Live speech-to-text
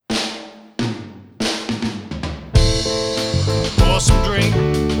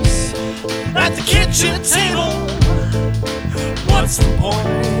the kitchen table. What's the point?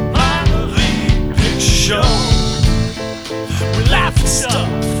 Minor league picture show. We laugh at stuff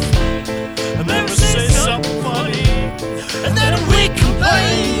and then we say something funny, and then we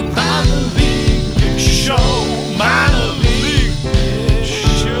complain. Minor league picture show. Minor league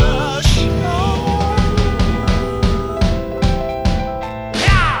picture show.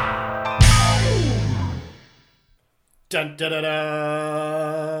 Yeah. Dun dun dun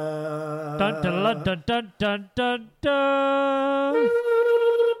dun. Dun, dun, dun, dun, dun, dun, dun.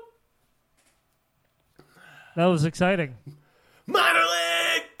 That was exciting. Minor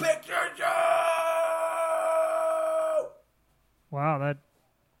League Picture Show. Wow, that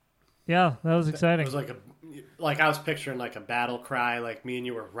was exciting. It was like I was picturing like a battle cry, like me and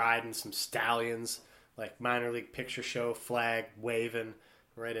you were riding some stallions, like Minor League Picture Show flag waving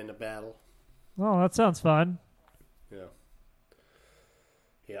right into battle. Oh, that sounds fun. Yeah.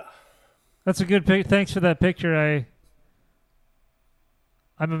 Yeah. That's a good pic. Thanks for that picture.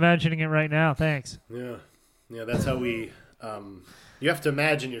 I'm imagining it right now. Thanks. Yeah. Yeah, that's how we... you have to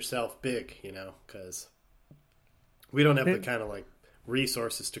imagine yourself big, because we don't have the kind of,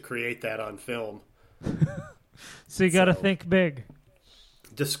 resources to create that on film. So you got to think big.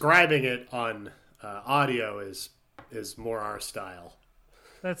 Describing it on audio is more our style.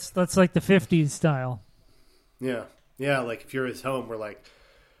 That's like the 50s style. Yeah. Yeah, like if you're at home, we're like...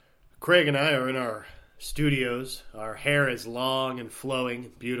 Craig and I are in our studios. Our hair is long and flowing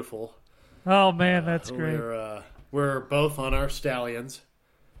and beautiful. Oh, man, that's great. We're both on our stallions.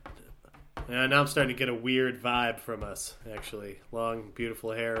 And now I'm starting to get a weird vibe from us, actually. Long,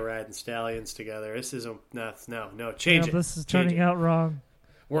 beautiful hair, riding stallions together. This isn't... No, change it. This is turning out wrong.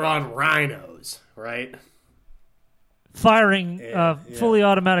 We're on rhinos, right? Firing fully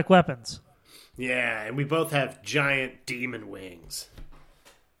automatic weapons. Yeah, and we both have giant demon wings.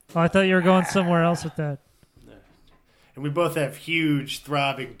 Oh, I thought you were going somewhere else with that. And we both have huge,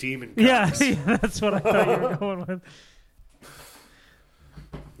 throbbing demon cocks. Yeah, that's what I thought you were going with.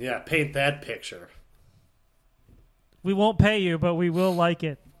 Yeah, paint that picture. We won't pay you, but we will like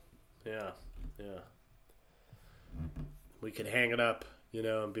it. Yeah. We could hang it up,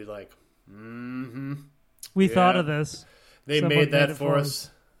 and be like, We thought of this. They Someone made that for us.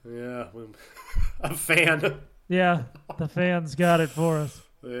 Yeah. A fan. Yeah, the fans got it for us.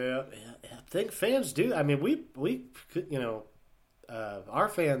 Yeah. I think fans do. I mean, we our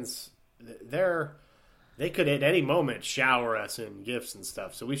fans, they could at any moment shower us in gifts and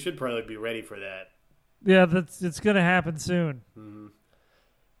stuff. So we should probably be ready for that. Yeah, it's going to happen soon. Mm-hmm.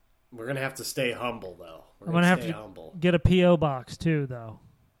 We're going to have to stay humble, though. I'm going to have to get a P.O. box, too, though.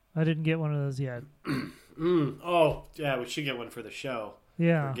 I didn't get one of those yet. Oh, yeah, we should get one for the show.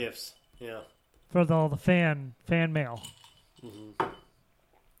 Yeah. For gifts. Yeah. For all the fan mail. Mm-hmm.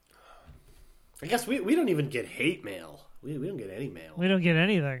 I guess we don't even get hate mail. We don't get any mail. We don't get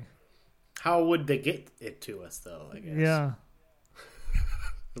anything. How would they get it to us, though, I guess? Yeah.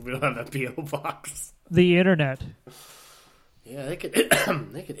 We don't have a P.O. box. The internet. Yeah, they could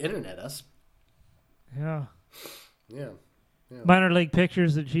internet us. Yeah. Yeah.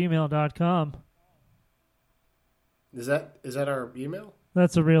 minorleaguepictures@gmail.com. Is that our email?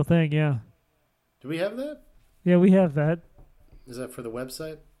 That's a real thing, yeah. Do we have that? Yeah, we have that. Is that for the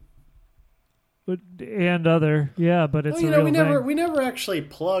website? And other, yeah, but it's a real thing. We never actually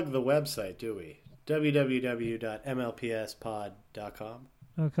plug the website, do we?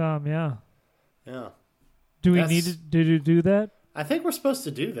 www.mlpspod.com. Yeah. Yeah. Do we need to do that? I think we're supposed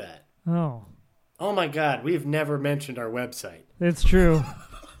to do that. Oh. Oh my God, we've never mentioned our website. It's true.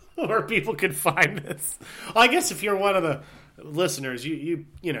 Where people can find this. Well, I guess if you're one of the listeners, you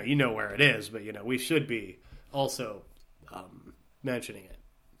know where it is, but we should be also mentioning it.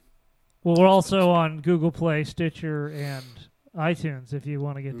 Well, we're also on Google Play, Stitcher, and iTunes if you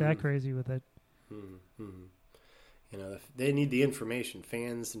want to get that crazy with it. Mm-hmm. They need the information.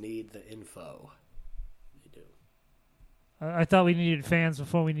 Fans need the info. They do. I thought we needed fans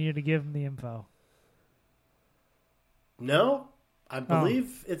before we needed to give them the info. No, I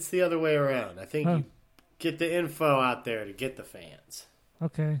believe it's the other way around. I think you get the info out there to get the fans.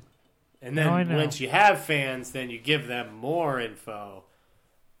 Okay. And then once you have fans, then you give them more info.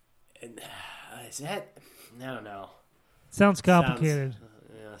 And is that... I don't know. Sounds complicated.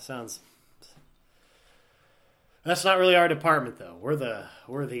 Sounds... That's not really our department, though. We're the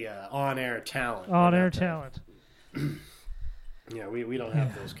on-air talent. On-air talent. Yeah, we don't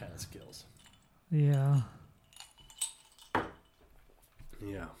have those kind of skills. Yeah.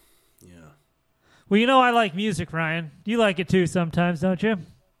 Yeah. Well, I like music, Ryan. You like it too sometimes, don't you?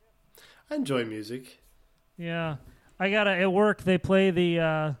 I enjoy music. Yeah. At work they play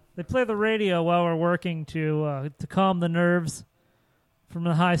the They play the radio while we're working to calm the nerves from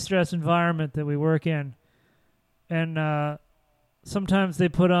the high stress environment that we work in, and sometimes they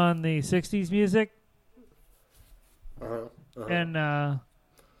put on the '60s music, and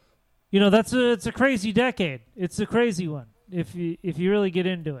it's a crazy decade. It's a crazy one if you really get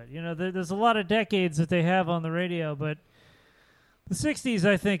into it. There's a lot of decades that they have on the radio, but the '60s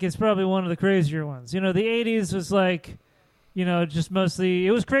I think is probably one of the crazier ones. The '80s was like, just mostly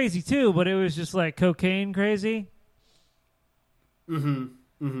it was crazy too, but it was just like cocaine crazy.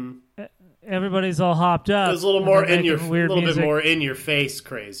 Everybody's all hopped up. It was a little more bit more in your face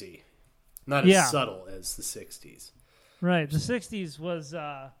crazy, not as subtle as the '60s. Right, the '60s was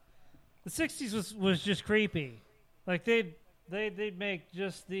was just creepy. Like they'd make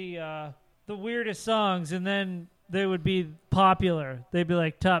just the weirdest songs, and then they would be popular. They'd be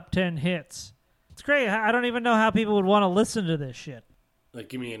like top 10 hits. It's great. I don't even know how people would want to listen to this shit. Like,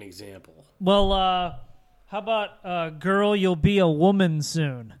 give me an example. Well, how about Girl, You'll Be a Woman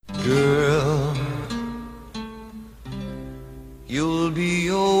Soon? Girl, you'll be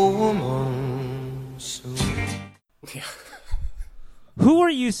a woman soon. Who are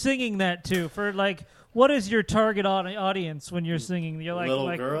you singing that to? For like, what is your target audience when you're singing? You're like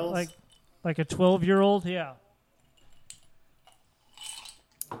little girls, like a 12-year-old. Yeah.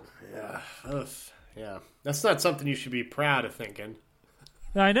 Yeah. That's not something you should be proud of thinking.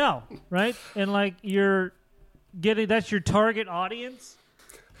 I know, right? And like you're getting that's your target audience.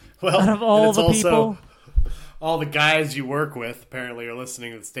 Well, out of all the people, all the guys you work with apparently are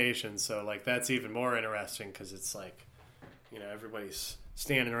listening to the station. So like that's even more interesting because it's like, everybody's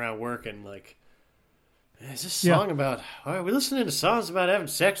standing around working. Like, is this song about? Are we listening to songs about having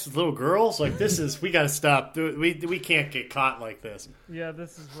sex with little girls? Like we got to stop. We can't get caught like this. Yeah,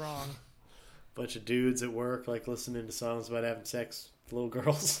 this is wrong. Bunch of dudes at work like listening to songs about having sex with little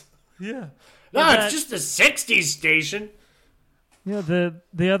girls. Yeah. No, it's just a '60s station. Yeah,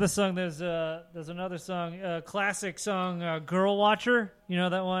 the other song there's another song, classic song, Girl Watcher. You know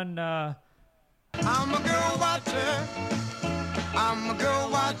that one? I'm a girl watcher. I'm a girl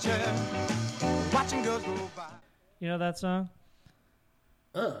watcher. Watching girls go by. You know that song?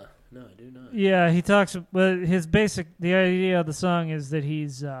 No, I do not. Yeah, he talks. But the idea of the song is that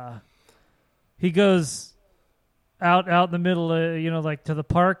he goes out in the middle of, like to the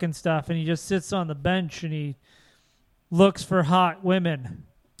park and stuff, and he just sits on the bench and he looks for hot women,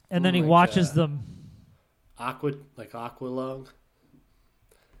 and then he watches them. Aqualung?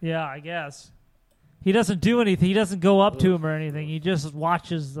 Yeah, I guess. He doesn't do anything. He doesn't go up to them or anything. He just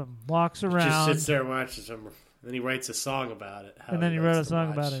watches them, walks around. Just sits there and watches them. Then he writes a song about it. And then he wrote a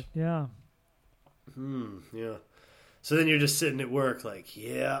song about it, yeah. Yeah. So then you're just sitting at work like,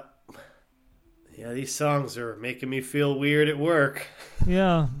 yeah, these songs are making me feel weird at work.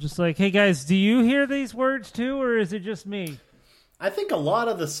 Yeah, just like, hey guys, do you hear these words too, or is it just me? I think a lot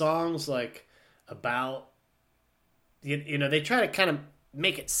of the songs, like, about, they try to kind of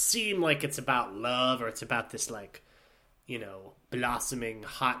make it seem like it's about love or it's about this, like, blossoming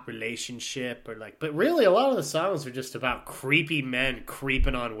hot relationship or like, but really a lot of the songs are just about creepy men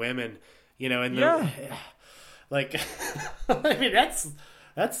creeping on women, like, I mean, that's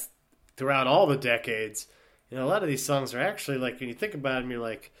throughout all the decades. A lot of these songs are actually like, when you think about them, you're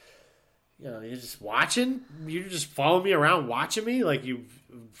like, you're just watching, you just follow me around watching me, like you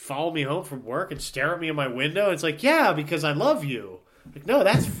follow me home from work and stare at me in my window. It's like, yeah, because I love you. Like, no,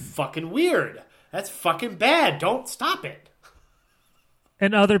 that's fucking weird. That's fucking bad. Don't stop it.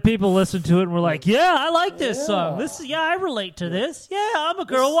 And other people listen to it and were like, yeah, I like this song. I relate to this. Yeah, I'm a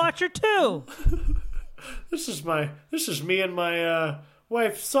girl watcher too. This is me and my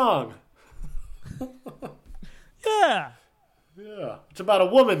wife's song. Yeah. Yeah. It's about a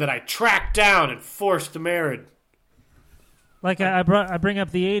woman that I tracked down and forced to marry. Like I bring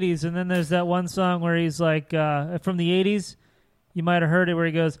up the 80s, and then there's that one song where he's like, from the 80s, you might have heard it, where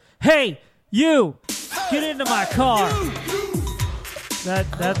he goes, hey, you, get into my car. That's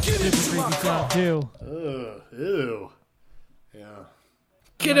a super creepy song, too. Ew. Yeah.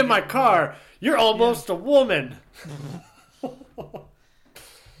 Get in my car. You're almost a woman.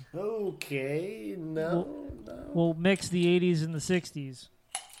 Okay, no. We'll mix the 80s and the 60s.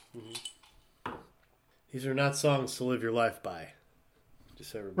 Mm-hmm. These are not songs to live your life by.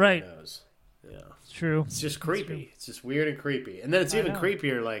 Just so everybody knows. Yeah. It's true. It's just creepy. It's just weird and creepy. And then it's even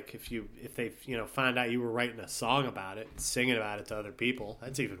creepier, like, if they find out you were writing a song about it, singing about it to other people.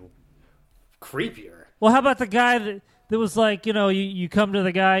 That's even creepier. Well, how about the guy that was like, you come to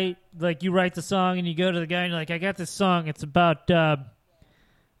the guy, like, you write the song, and you go to the guy, and you're like, I got this song. It's about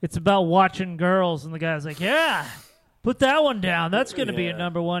watching girls. And the guy's like, yeah, Put that one down. That's going to be a Yeah.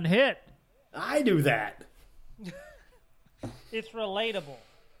 number one hit. I do that. It's relatable.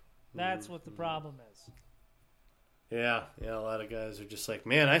 That's what the problem is. Yeah, a lot of guys are just like,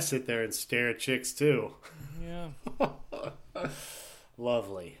 man, I sit there and stare at chicks too. Yeah.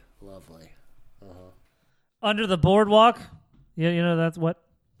 Lovely. Under the boardwalk. Yeah, you know that's what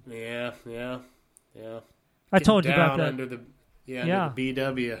Yeah. I told you Down about that. under the Yeah. under the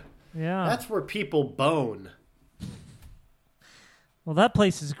BW. Yeah. That's where people bone. Well, that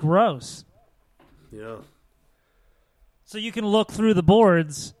place is gross. Yeah. So you can look through the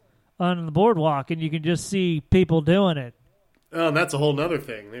boards on the boardwalk and you can just see people doing it. Oh, and that's a whole nother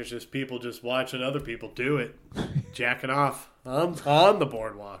thing. There's just people just watching other people do it, jacking off on the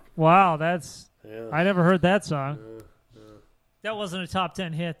boardwalk. Wow, that's Yeah. I never heard that song. That wasn't a top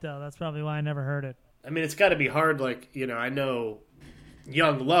 10 hit though. That's probably why I never heard it. I mean, it's got to be hard. Like, I know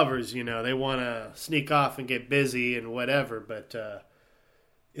young lovers, they want to sneak off and get busy and whatever, but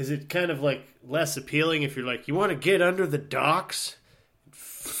is it kind of like less appealing if you're like, you want to get under the docks,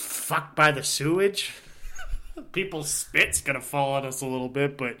 fuck by the sewage? People's spit's gonna fall on us a little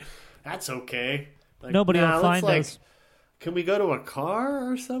bit, but that's okay. Like, Nobody will let's, find us. Can we go to a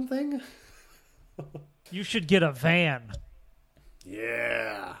car or something? You should get a van.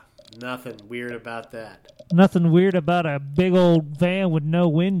 Yeah, nothing weird about that. Nothing weird about a big old van with no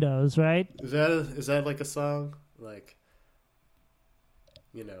windows, right? Is that like a song? Like,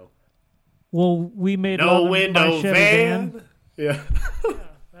 Well, we made no love in my window Chevy van. Yeah.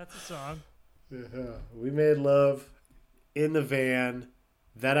 That's a song. Yeah. We made love in the van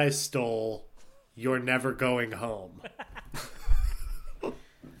that I stole. You're never going home.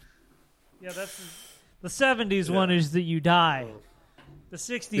 Yeah, that's the 70s one is that you die. The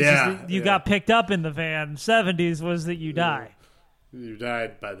 60s is that you Yeah. got picked up in the van. 70s was that you die. You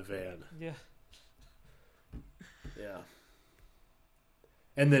died by the van. Yeah. Yeah.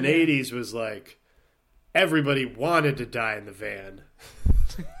 And then 80s was like everybody wanted to die in the van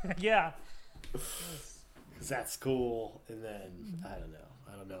Yeah. because that's cool. And then I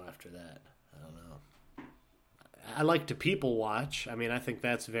don't know after that. I don't know. I like to people watch. I mean, I think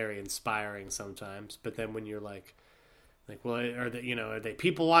that's very inspiring sometimes. But then when you're like, well, are they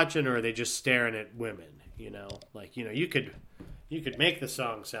people watching or are they just staring at women? You could make the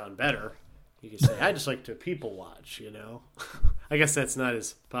song sound better. You could say, I just like to people watch. I guess that's not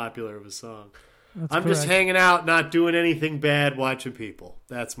as popular of a song. That's I'm just correct. hanging out, not doing anything bad, watching people.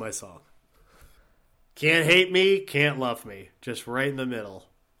 That's my song. Can't hate me, can't love me. Just right in the middle.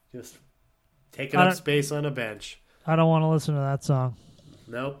 Just taking I up don't- space on a bench. I don't want to listen to that song.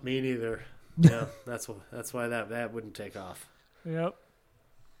 Nope, me neither. Yeah, that's why that wouldn't take off. Yep.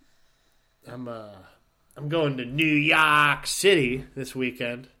 I'm going to New York City this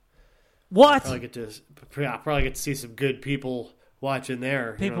weekend. What? I'll probably get to see some good people watching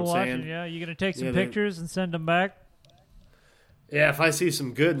there. People you know what I'm watching, saying? yeah. You going to take some Yeah, they- pictures and send them back? Yeah, if I see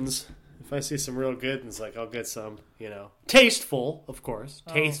some good ones, if I see some real good ones, I'll get some, Tasteful, of course.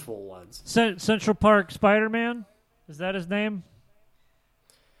 Tasteful ones. Central Park Spider-Man? Is that his name?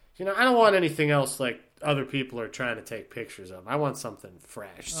 I don't want anything else like other people are trying to take pictures of. I want something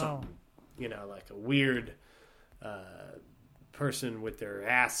fresh. Something, like a weird person with their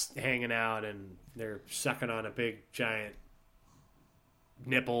ass hanging out and they're sucking on a big, giant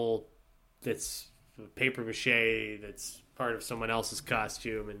nipple that's paper mache that's part of someone else's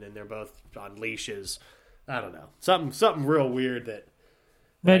costume, and then they're both on leashes. I don't know. Something real weird that...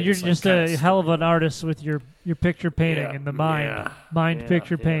 Man, I you're just, just kinda a hell of an artist with your picture painting Yeah, in the mind. yeah, Mind yeah,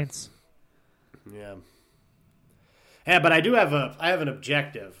 picture yeah. paints. Yeah. Yeah, but I have an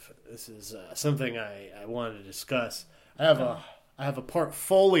objective. This is something I wanted to discuss. I have a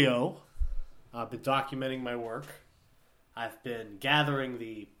portfolio. I've been documenting my work. I've been gathering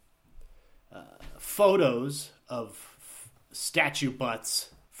the photos of statue butts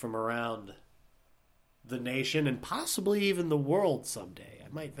from around the nation and possibly even the world someday.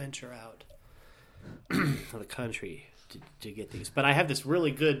 I might venture out of the country to get these. But I have this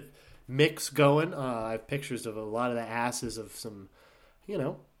really good mix going. I have pictures of a lot of the asses of some,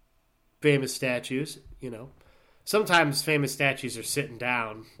 famous statues. Sometimes famous statues are sitting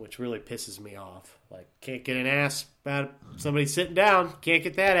down, which really pisses me off. Like, can't get an ass out of somebody sitting down. Can't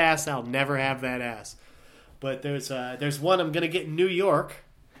get that ass. I'll never have that ass. But there's one I'm going to get in New York.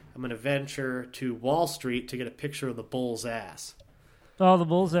 I'm going to venture to Wall Street to get a picture of the bull's ass. Oh, the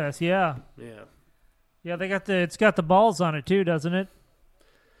bull's ass, yeah. Yeah. Yeah, it's got the balls on it too, doesn't it?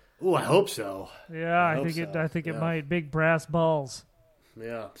 Ooh, I hope so. Yeah, I hope think so. it Yeah. might. Big brass balls.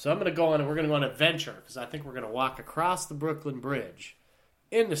 Yeah. So we're going to go on an adventure because I think we're going to walk across the Brooklyn Bridge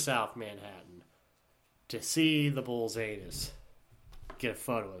into South Manhattan to see the bull's anus. Get a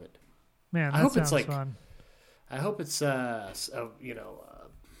photo of it. Man, I that hope it's sounds like- fun. I hope it's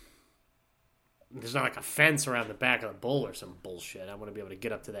there's not like a fence around the back of the bull or some bullshit. I want to be able to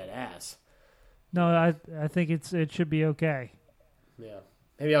get up to that ass. No, I think it should be okay. Yeah.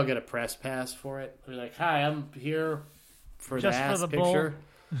 Maybe I'll get a press pass for it. I'll be like, hi, I'm here for Just the for ass the bull? picture.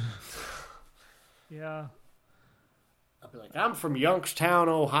 Yeah. I'll be like, I'm from Youngstown,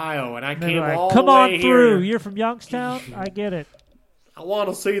 Ohio, and I They're came like, all come the way on through. here. You're from Youngstown? I get it. I want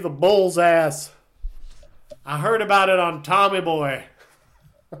to see the bull's ass. I heard about it on Tommy Boy.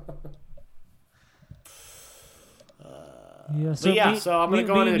 Yeah, so I'm gonna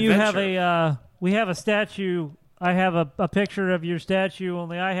go on an you have adventure. we have a statue. I have a picture of your statue,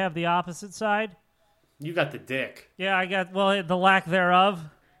 only I have the opposite side. You got the dick. Yeah, I got, well, the lack thereof.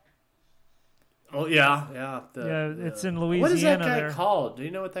 Oh, yeah. Yeah, it's in What is that Louisiana guy there. called? Do you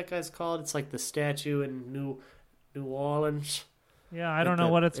know what that guy's called? It's like the statue in New Orleans. Yeah, I don't know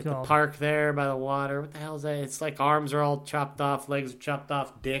what it's at called. The park there by the water. What the hell is that? It's like arms are all chopped off, legs are chopped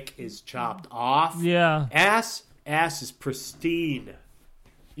off, dick is chopped off. Yeah. Ass is pristine.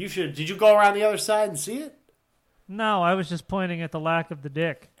 You should. Did you go around the other side and see it? No, I was just pointing at the lack of the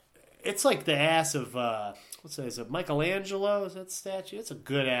dick. It's like the ass of what's that? Is it Michelangelo? Is that the statue? It's a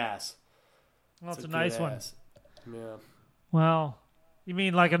good ass. Well, it's a good nice one. ass. Yeah. Well, you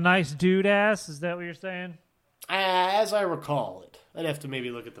mean like a nice dude ass? Is that what you're saying? As I recall it, I'd have to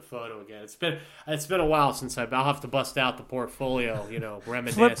maybe look at the photo again. It's been a while since I'll have to bust out the portfolio,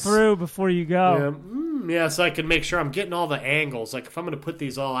 reminisce. Flip through before you go. Yeah, so I can make sure I'm getting all the angles. Like if I'm going to put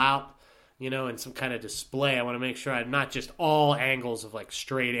these all out, in some kind of display, I want to make sure I'm not just all angles of like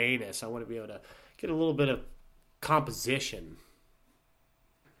straight anus. I want to be able to get a little bit of composition.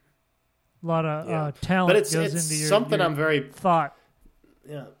 A lot of Yeah. talent But it's goes into your something your I'm very thought.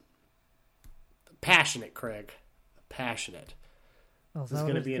 passionate, Craig. Passionate. Oh, is This is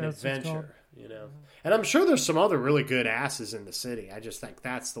that going to what be an that's what it's called? adventure, And I'm sure there's some other really good asses in the city. I just think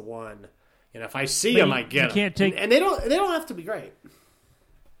that's the one. If I see But them, you- I get you them. can't take- and they don't have to be great.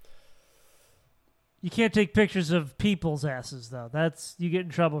 You can't take pictures of people's asses, though. You get in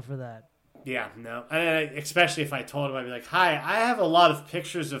trouble for that. Yeah, no. Especially if I told them, I'd be like, hi, I have a lot of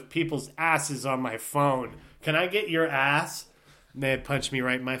pictures of people's asses on my phone. Can I get your ass? And they'd punch me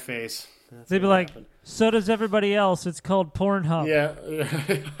right in my face. That's They'd be what like, happened. so does everybody else. It's called Pornhub. Yeah.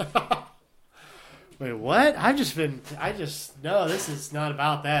 Wait, what? No, this is not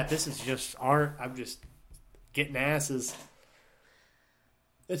about that. This is just art. I'm just getting asses.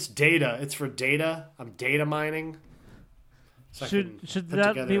 It's data. It's for data. I'm data mining. So Should put that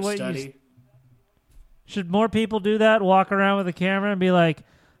together be a what study. you... Should more people do that? Walk around with a camera and be like,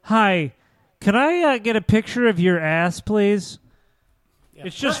 hi, can I get a picture of your ass, please? Yeah.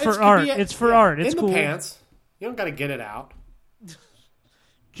 It's just No, for could art. be It's for art. It's in cool. the pants. You don't got to get it out.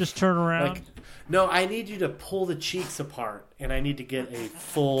 Just turn around. Like, no, I need you to pull the cheeks apart, and I need to get a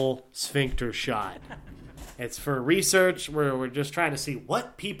full sphincter shot. It's for research where we're just trying to see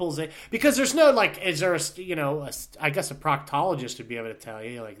what people's... Because there's no, is there I guess a proctologist would be able to tell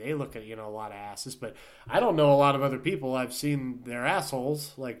you, they look at, a lot of asses, but I don't know a lot of other people. I've seen their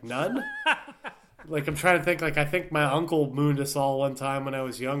assholes, none. I'm trying to think, I think my uncle mooned us all one time when I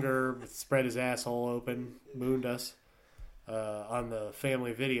was younger, spread his asshole open, mooned us on the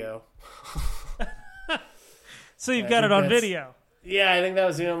family video. So you've I got it think on that's- video. Yeah, I think that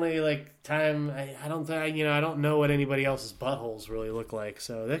was the only time. I don't know what anybody else's buttholes really look like.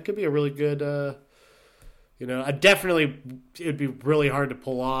 So that could be a really good. I definitely it'd be really hard to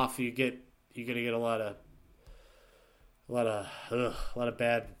pull off. You're gonna get a lot of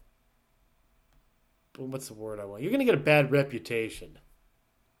bad. What's the word I want? You're gonna get a bad reputation.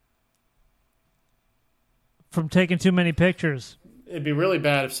 From taking too many pictures. It'd be really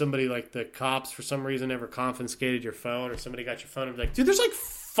bad if somebody, the cops, for some reason, ever confiscated your phone, or somebody got your phone and be like, dude, there's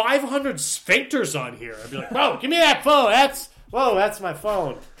 500 sphincters on here. I'd be like, bro, give me that phone. That's my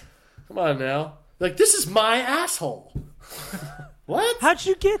phone. Come on now. This is my asshole. What? How'd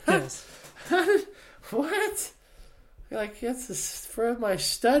you get this? What? This is for my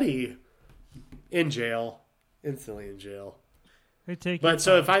study. In jail. Instantly in jail. They take But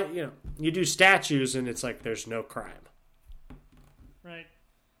so if you do statues and it's there's no crime. right.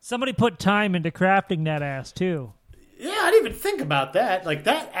 Somebody put time into crafting that ass too. Yeah, I didn't even think about that.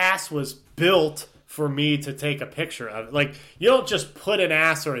 That ass was built for me to take a picture of. You don't just put an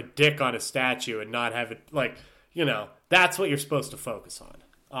ass or a dick on a statue and not have it, that's what you're supposed to focus on,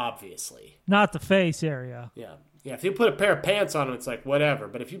 obviously. Not the face area. Yeah. Yeah, if you put a pair of pants on them, it's whatever.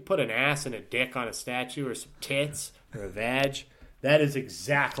 But if you put an ass and a dick on a statue or some tits or a vag, That is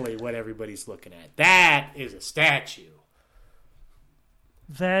exactly what everybody's looking at. That is a statue.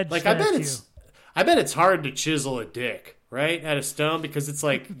 Veg Like statue. I bet it's hard to chisel a dick, right? Out of stone, because it's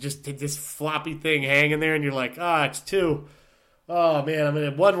like just this floppy thing hanging there, and you're like, it's too. Oh man, I'm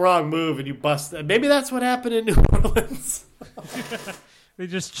in one wrong move, and you bust. Maybe that's what happened in New Orleans. They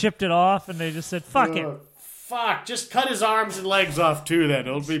just chipped it off, and they just said, "Fuck it." Fuck, just cut his arms and legs off too. Then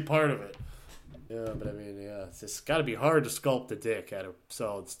it'll be part of it. Yeah, but I mean, it's got to be hard to sculpt a dick out of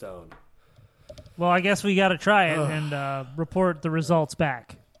solid stone. Well, I guess we got to try it and report the results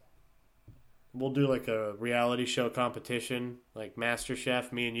back. We'll do like a reality show competition, like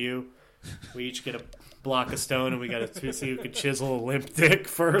MasterChef, me and you. We each get a block of stone, and we got to see who can chisel a limp dick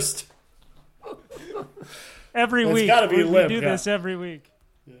first. Every It's week. gotta be we limp, do yeah. this every week.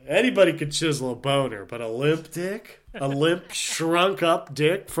 Anybody could chisel a boner, but a limp dick? A limp, shrunk up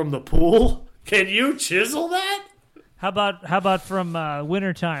dick from the pool? Can you chisel that? How about from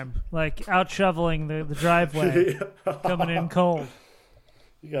wintertime, like out shoveling the driveway, coming in cold?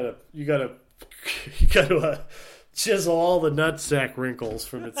 You gotta chisel all the nutsack wrinkles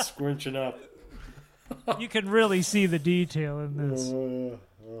from it scrunching up. You can really see the detail in this.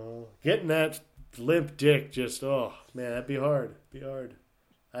 Getting that limp dick just, oh man, that'd be hard. Be hard.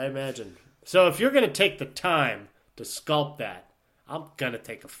 I imagine. So if you're gonna take the time to sculpt that, I'm gonna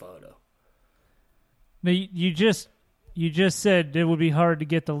take a photo. Now, you just said it would be hard to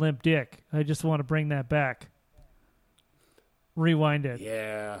get the limp dick. I just want to bring that back. Rewind it.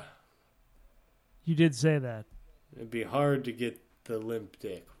 Yeah. You did say that. It'd be hard to get the limp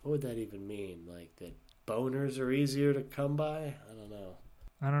dick. What would that even mean? Like that boners are easier to come by? I don't know.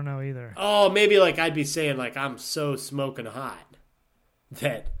 I don't know either. Oh, maybe like I'd be saying like I'm so smoking hot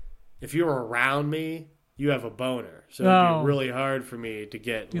that if you're around me, you have a boner. So it'd be really hard for me to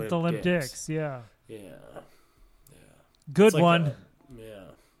get the limp dicks. Yeah. Yeah. Good It's like one. Yeah.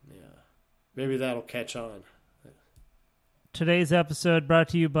 Maybe that'll catch on. Today's episode brought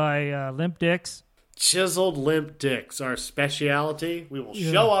to you by Limp Dicks. Chiseled limp dicks, our speciality. We will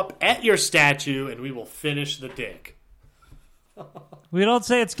show up at your statue and we will finish the dick. We don't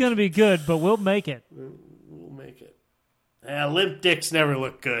say it's going to be good, but we'll make it. We'll make it. Yeah, limp dicks never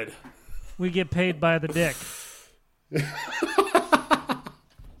look good. We get paid by the dick.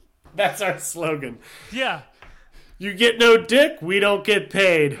 That's our slogan. Yeah. You get no dick, we don't get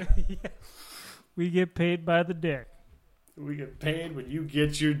paid. We get paid by the dick. We get paid when you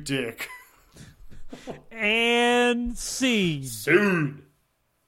get your dick. And scene. Soon.